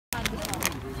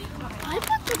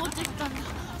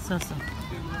そうそう。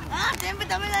あ、全部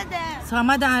ダメだって。そう、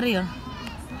まだあるよ。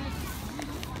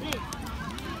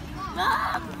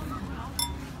あー、取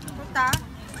った？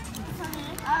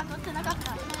あ、取ってなかっ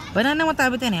た。バナナも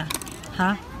食べてね。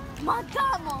は？ま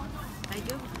たも。大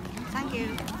丈夫。サンキュー。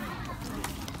よ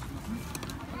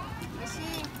し、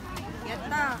やっ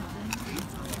た。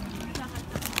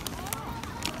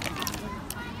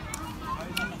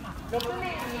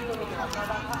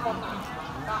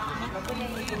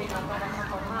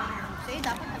Saya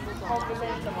dapat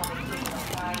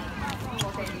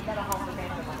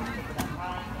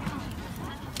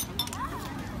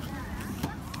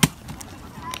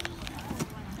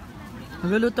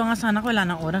Magluluto nga sana ko, wala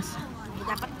nang oras.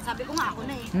 dapat sabi ko nga ako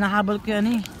na eh. Nahabol ko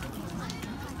yan eh.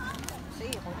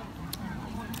 Sige ako.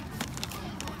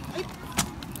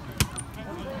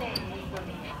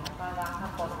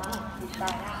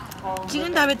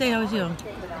 Chicken食べてよ、美味しいよ。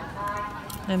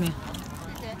やめ。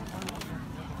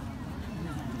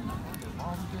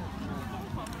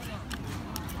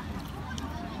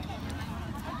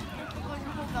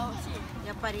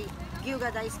やっぱり牛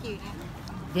が大好き。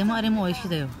でもあれも美味しい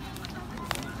だよ。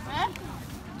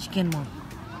チキンも。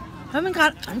Kami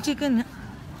chicken.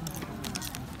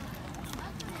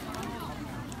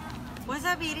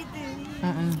 Wasabi rito.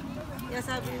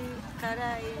 Wasabi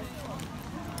karay.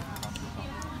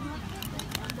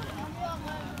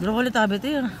 Broccoli tabi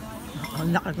ito.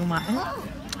 Ang laki kumain.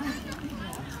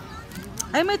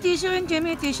 Ay, may tissue yun,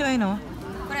 Jimmy. May tissue ay, no?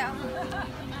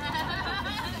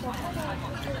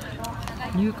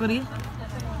 New curry.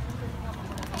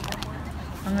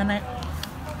 Ang anay.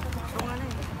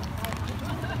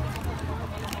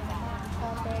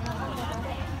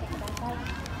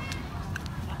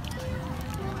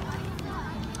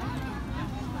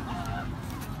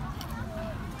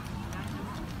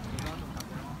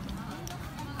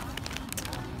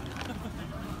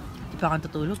 Pa kang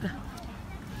tutulog ka.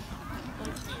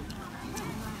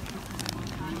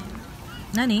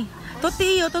 Nani?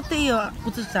 Totti iyo.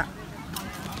 Kutsusa.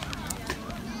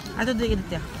 Ato de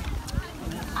irite.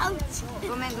 Ouch.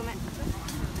 Gomen.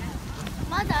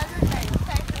 まだあるんだよ。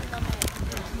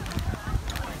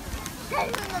台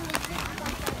風の水。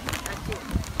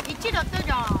1だったじ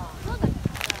ゃん。そうだっ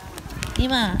け。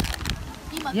今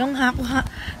yung ako ha.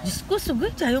 Diyos ko,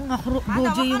 sugay siya. Yung ako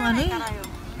gojo yung ano eh.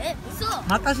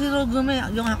 Mata si Rogume,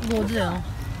 yung ako gojo eh.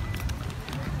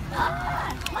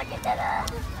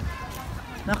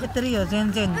 Makita rin yun,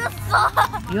 Zen.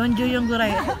 Yonjo yung guray.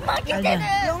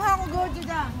 Yung ako gojo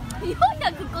da.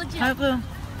 Hay ko.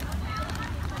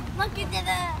 Makita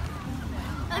na.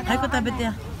 Hay ko tabit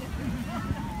niya.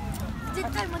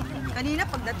 Kanina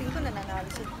pagdating ko nananalo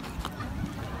siya.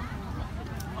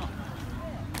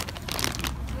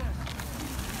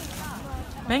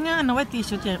 Kaya nga ano, white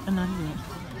tissue siya. Ano yun?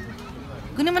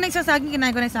 Kung naman nagsasaging,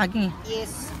 kinain ko na yung saging eh.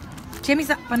 Yes. Chemi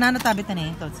sa banana tabit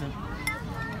na eh, Totsu.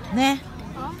 Ne?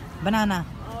 Banana.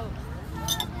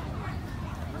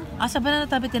 Sa banana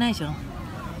tabit na siya.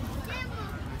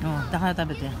 Taka na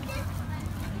tabit niya.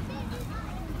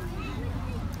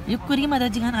 ゆっくりまだ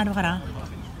時間あるから。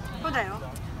そうだよ。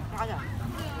は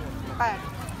い。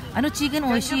Ano chicken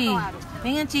美味しい。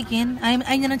Pengen chicken? Ayaw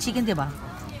niya ng chicken, di ba?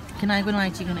 Kinain ko na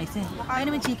yung chicken na isa. Ayaw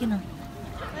naman chicken ah.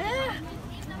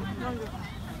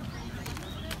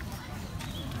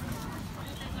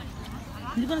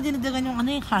 Hindi ko na dinadagan yung ano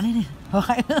yung kanin eh.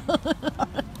 Okay.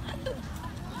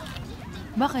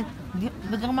 Bakit?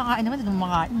 Ba't ka kumakain naman? Hindi ka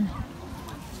kumakain.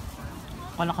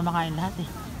 Wala kumakain lahat eh.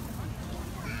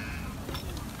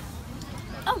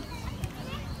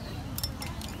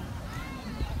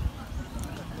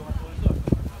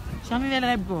 Siya may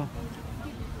live ko.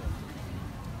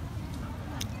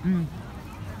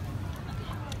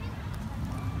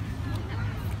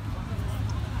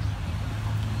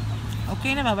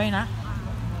 Okay na, babay na.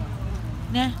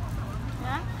 Ne?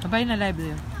 Babay na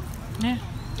live yun. Ne?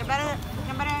 Gambare.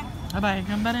 Babay,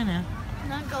 gambare na.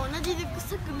 なんか同じリュック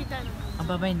サックみたいな。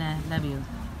 Babay na, love you.